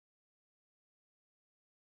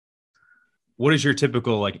what does your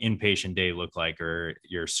typical like inpatient day look like, or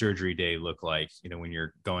your surgery day look like, when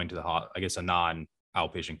you're going to I guess a non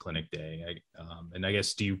outpatient clinic day? And I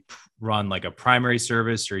guess, do you run like a primary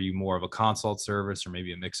service, or are you more of a consult service, or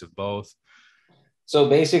maybe a mix of both? So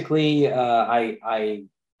basically, I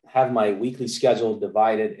have my weekly schedule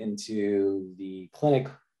divided into the clinic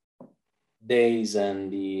days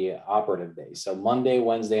and the operative days. So Monday,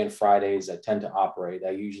 Wednesday, and Fridays, I tend to operate. I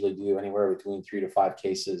usually do anywhere between 3 to 5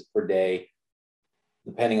 cases per day,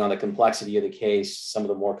 depending on the complexity of the case. Some of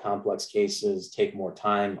the more complex cases take more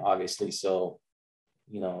time, obviously. So,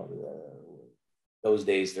 those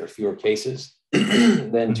days there are fewer cases.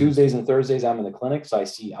 Then Mhm. Tuesdays and Thursdays, I'm in the clinic. So I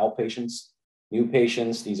see outpatients, new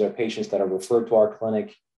patients. These are patients that are referred to our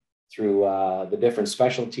clinic through the different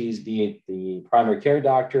specialties, be it the primary care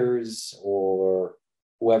doctors or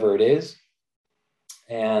whoever it is.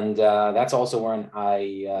 And that's also when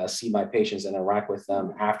I see my patients and interact with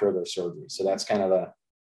them after their surgery. So that's kind of a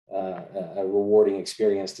rewarding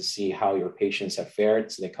experience to see how your patients have fared.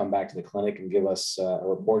 So they come back to the clinic and give us a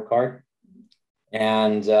report card.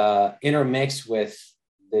 And intermixed with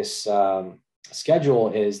this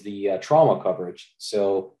schedule is the trauma coverage.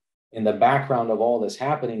 So in the background of all this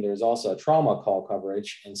happening, there's also a trauma call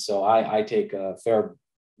coverage. And so I take a fair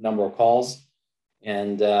number of calls.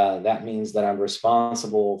 And that means that I'm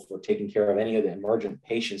responsible for taking care of any of the emergent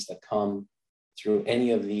patients that come through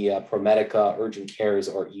any of the ProMedica urgent cares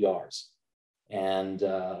or ERs. And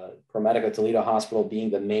ProMedica Toledo Hospital being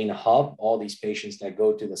the main hub, all these patients that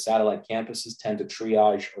go to the satellite campuses tend to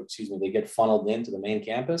triage, or they get funneled into the main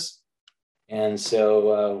campus. And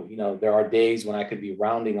so, there are days when I could be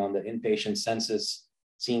rounding on the inpatient census,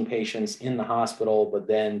 seeing patients in the hospital, but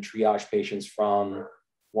then triage patients from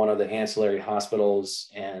one of the ancillary hospitals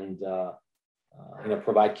and,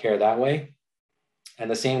 provide care that way. And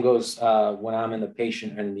the same goes when I'm in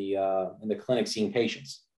the clinic seeing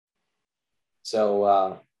patients.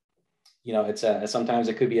 So, sometimes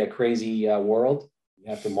it could be a crazy world. You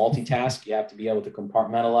have to multitask. You have to be able to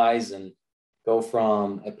compartmentalize and go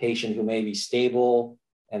from a patient who may be stable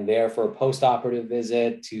and there for a post-operative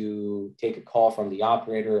visit to take a call from the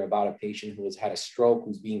operator about a patient who has had a stroke,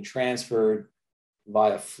 who's being transferred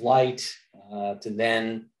via flight, to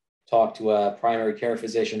then talk to a primary care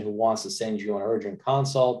physician who wants to send you an urgent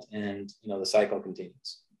consult, and the cycle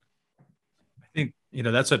continues. I think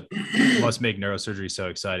that's what must make neurosurgery so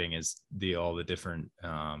exciting, is all the different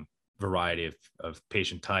variety of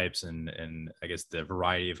patient types, and I guess the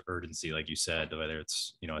variety of urgency, like you said, whether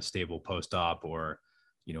it's a stable post-op or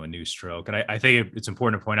a new stroke. And I think it's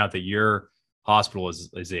important to point out that your hospital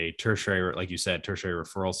is a tertiary, like you said, tertiary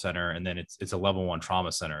referral center, and then it's a level 1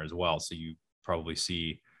 trauma center as well. So you probably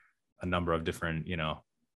see a number of different,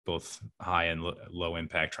 both high and low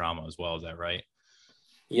impact trauma as well. Is that right?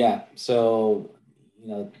 Yeah. So,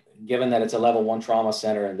 given that it's a level 1 trauma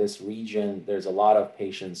center in this region, there's a lot of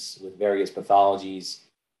patients with various pathologies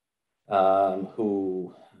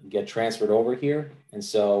who get transferred over here. And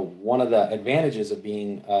so one of the advantages of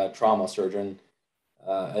being a trauma surgeon,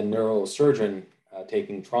 a neurosurgeon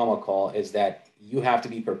taking trauma call, is that you have to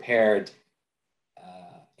be prepared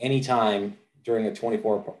anytime during a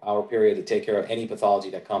 24-hour period to take care of any pathology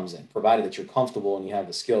that comes in, provided that you're comfortable and you have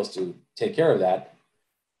the skills to take care of that.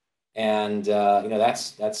 And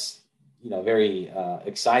that's very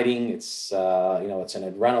exciting. It's it's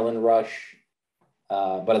an adrenaline rush,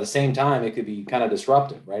 but at the same time, it could be kind of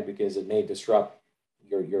disruptive, right? Because it may disrupt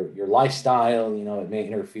your lifestyle. It may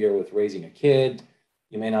interfere with raising a kid.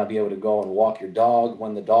 You may not be able to go and walk your dog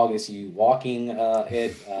when the dog is you walking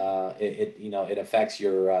it affects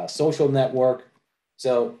your social network.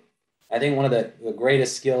 So I think one of the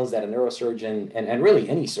greatest skills that a neurosurgeon and really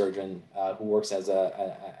any surgeon who works at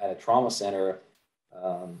a trauma center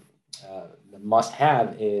must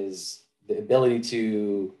have is the ability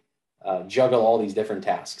to juggle all these different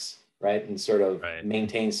tasks, right? And sort of Right.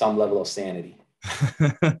 maintain some level of sanity. I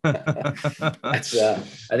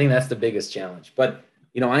think that's the biggest challenge. But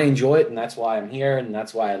I enjoy it, and that's why I'm here, and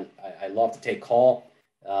that's why I love to take call.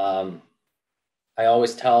 I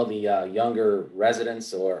always tell the younger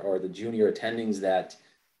residents or the junior attendings that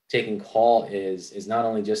taking call is not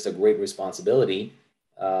only just a great responsibility,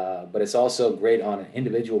 but it's also great on an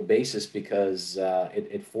individual basis because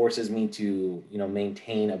it forces me to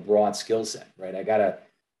maintain a broad skill set. Right, I gotta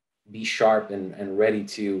be sharp and ready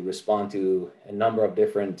to respond to a number of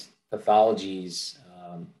different pathologies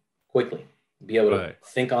quickly, be able to Right.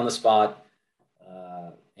 think on the spot,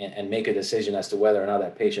 and make a decision as to whether or not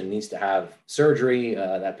that patient needs to have surgery,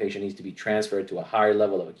 that patient needs to be transferred to a higher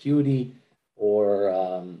level of acuity, or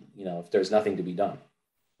if there's nothing to be done.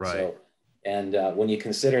 Right. So, and when you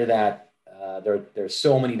consider that there's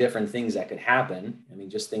so many different things that could happen. I mean,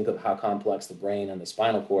 just think of how complex the brain and the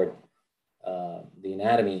spinal cord, the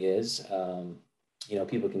anatomy is.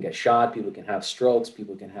 People can get shot, people can have strokes,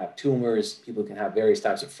 people can have tumors, people can have various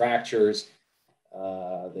types of fractures.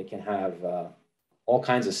 They can have all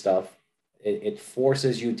kinds of stuff. It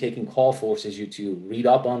forces you, taking call forces you to read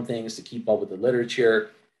up on things, to keep up with the literature,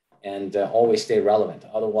 and always stay relevant.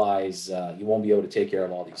 Otherwise, you won't be able to take care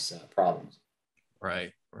of all these problems.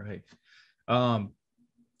 Right.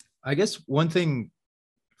 I guess one thing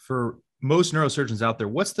for most neurosurgeons out there,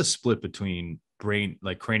 what's the split between brain,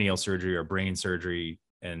 like cranial surgery or brain surgery,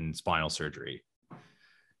 and spinal surgery?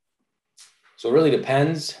 So it really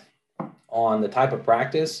depends on the type of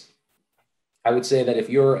practice. I would say that if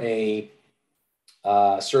you're a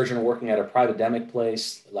surgeon working at a private demic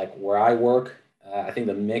place, like where I work, I think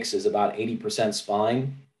the mix is about 80%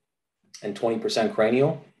 spine and 20%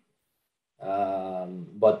 cranial.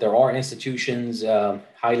 But there are institutions,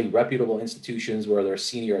 highly reputable institutions, where there are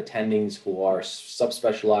senior attendings who are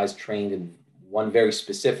subspecialized, trained in one very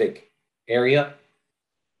specific area,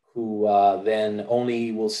 who then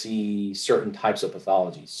only will see certain types of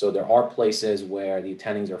pathologies. So there are places where the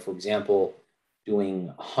attendings are, for example,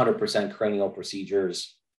 doing 100% cranial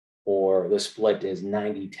procedures, or the split is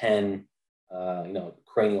 90-10,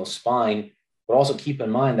 cranial spine. But also keep in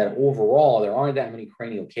mind that overall, there aren't that many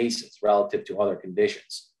cranial cases relative to other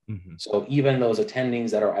conditions. Mm-hmm. So even those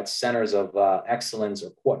attendings that are at centers of excellence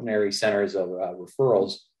or quaternary centers of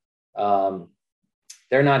referrals,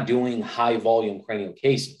 they're not doing high volume cranial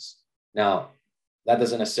cases. Now, that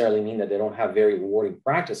doesn't necessarily mean that they don't have very rewarding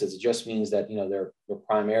practices. It just means that, they're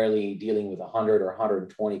primarily dealing with 100 or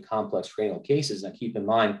 120 complex cranial cases. Now, keep in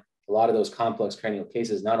mind, a lot of those complex cranial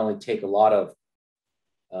cases not only take a lot of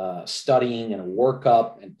studying and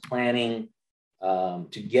workup and planning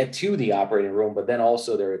to get to the operating room, but then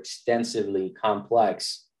also they're extensively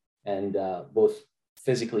complex and both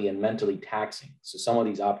physically and mentally taxing. So some of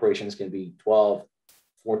these operations can be 12,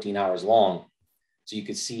 14 hours long. So you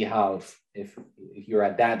could see how if you're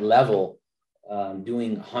at that level,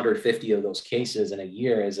 doing 150 of those cases in a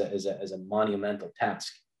year is a monumental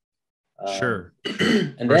task. Sure.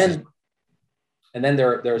 And then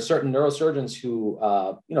there are certain neurosurgeons who,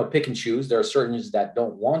 pick and choose. There are surgeons that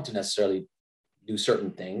don't want to necessarily do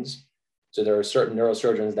certain things. So there are certain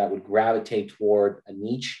neurosurgeons that would gravitate toward a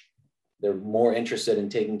niche. They're more interested in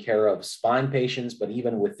taking care of spine patients, but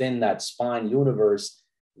even within that spine universe,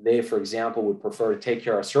 they, for example, would prefer to take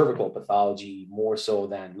care of cervical pathology more so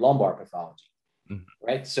than lumbar pathology,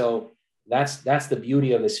 right? So that's the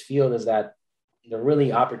beauty of this field, is that there are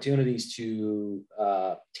really opportunities to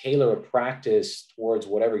tailor a practice towards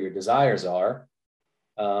whatever your desires are.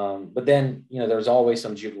 But then, there's always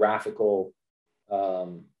some geographical,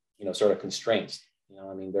 sort of constraints.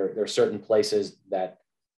 There are certain places that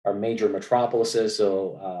are major metropolises.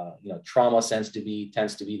 So, trauma tends to be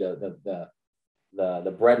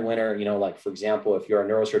the breadwinner. Like, for example, if you're a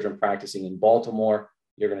neurosurgeon practicing in Baltimore,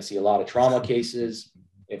 you're going to see a lot of trauma cases.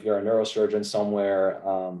 If you're a neurosurgeon somewhere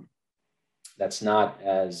that's not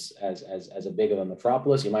as a big of a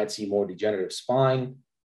metropolis, you might see more degenerative spine.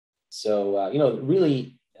 So,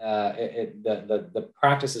 really, the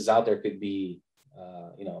practices out there could be,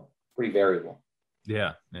 pretty variable.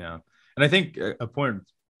 Yeah. And I think a important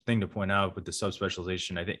thing to point out with the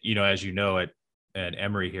subspecialization, I think, as at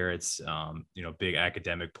Emory here, it's, big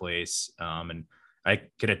academic place. And I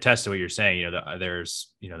can attest to what you're saying. There's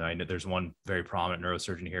one very prominent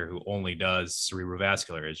neurosurgeon here who only does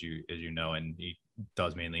cerebrovascular, as you know, and he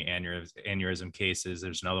does mainly aneurysm cases.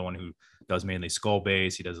 There's another one who does mainly skull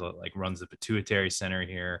base. He does runs the pituitary center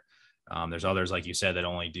here. There's others, like you said, that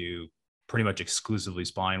only do pretty much exclusively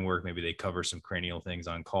spine work. Maybe they cover some cranial things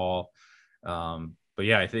on call. But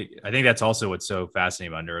yeah, I think that's also what's so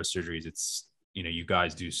fascinating about neurosurgery is it's, you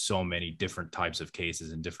guys do so many different types of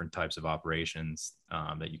cases and different types of operations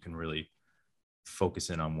that you can really focus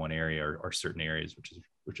in on one area or certain areas,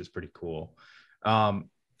 which is pretty cool.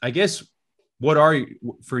 I guess what are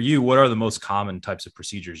the most common types of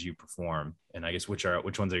procedures you perform, and I guess which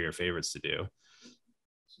ones are your favorites to do?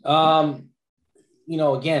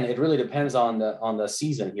 Again, it really depends on the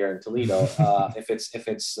season here in Toledo. If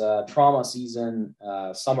it's trauma season,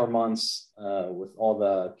 summer months, with all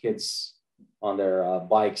the kids on their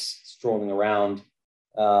bikes strolling around,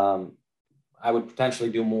 I would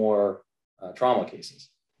potentially do more trauma cases,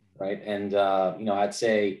 right? And, I'd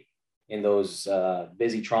say in those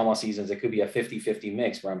busy trauma seasons, it could be a 50-50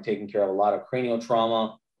 mix where I'm taking care of a lot of cranial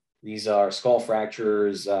trauma. These are skull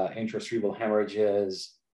fractures, intracerebral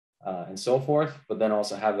hemorrhages, and so forth, but then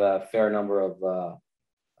also have a fair number of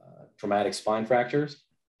traumatic spine fractures.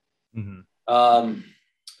 Mm-hmm.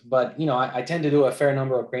 But I tend to do a fair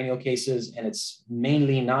number of cranial cases, and it's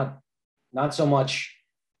mainly not so much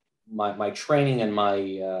my training and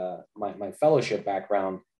my fellowship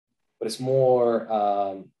background, but it's more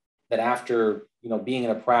that after being in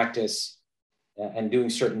a practice and doing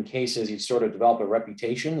certain cases, you sort of develop a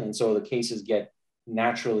reputation, and so the cases get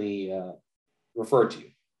naturally referred to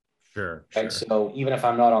you. Sure. Right. Sure. So even if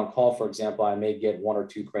I'm not on call, for example, I may get 1 or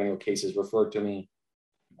 2 cranial cases referred to me.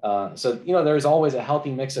 So there's always a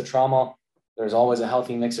healthy mix of trauma. There's always a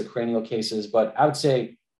healthy mix of cranial cases, but I would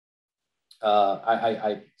say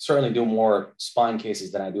I certainly do more spine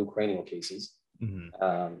cases than I do cranial cases.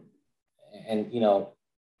 Mm-hmm. And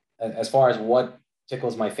as far as what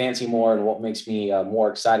tickles my fancy more and what makes me more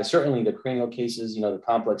excited, certainly the cranial cases, the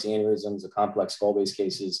complex aneurysms, the complex skull base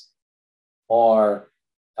cases are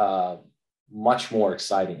much more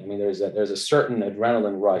exciting. I mean, there's a certain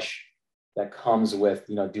adrenaline rush that comes with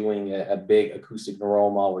doing a big acoustic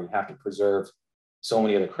neuroma where you have to preserve so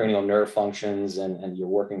many of the cranial nerve functions, and you're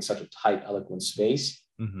working such a tight, eloquent space.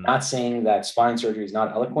 Mm-hmm. Not saying that spine surgery is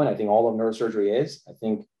not eloquent. I think all of neurosurgery is. I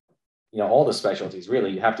think all the specialties,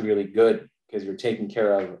 really, you have to be really good because you're taking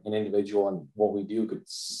care of an individual, and what we do could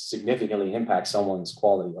significantly impact someone's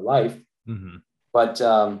quality of life. Mm-hmm. But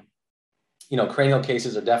cranial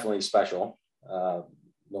cases are definitely special.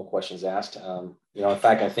 No questions asked. In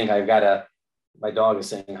fact, I think my dog is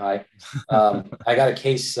saying hi. I got a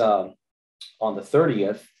case on the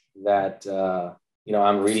 30th that,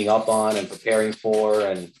 I'm reading up on and preparing for.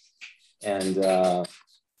 And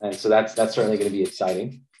so that's certainly going to be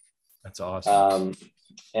exciting. That's awesome.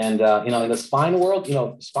 In the spine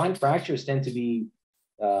world, spine fractures tend to be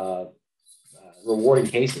rewarding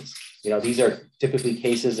cases. These are typically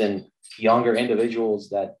cases in younger individuals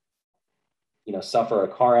that suffer a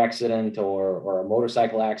car accident or a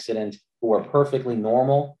motorcycle accident, who are perfectly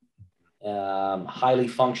normal, highly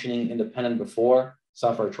functioning, independent before,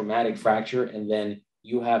 suffer a traumatic fracture, and then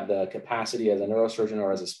you have the capacity as a neurosurgeon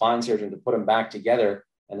or as a spine surgeon to put them back together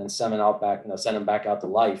and then send them back out to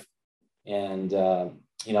life. And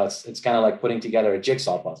it's kind of like putting together a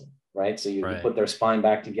jigsaw puzzle, right? So you put their spine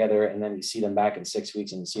back together, and then you see them back in 6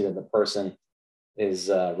 weeks, and you see that the person is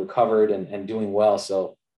recovered and doing well.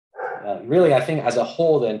 So really, I think as a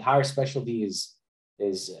whole, the entire specialty is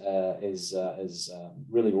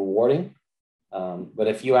really rewarding. But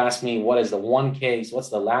if you ask me, what's the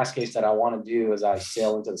last case that I want to do as I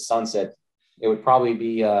sail into the sunset, it would probably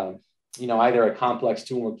be, either a complex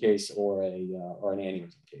tumor case or an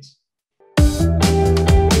aneurysm case.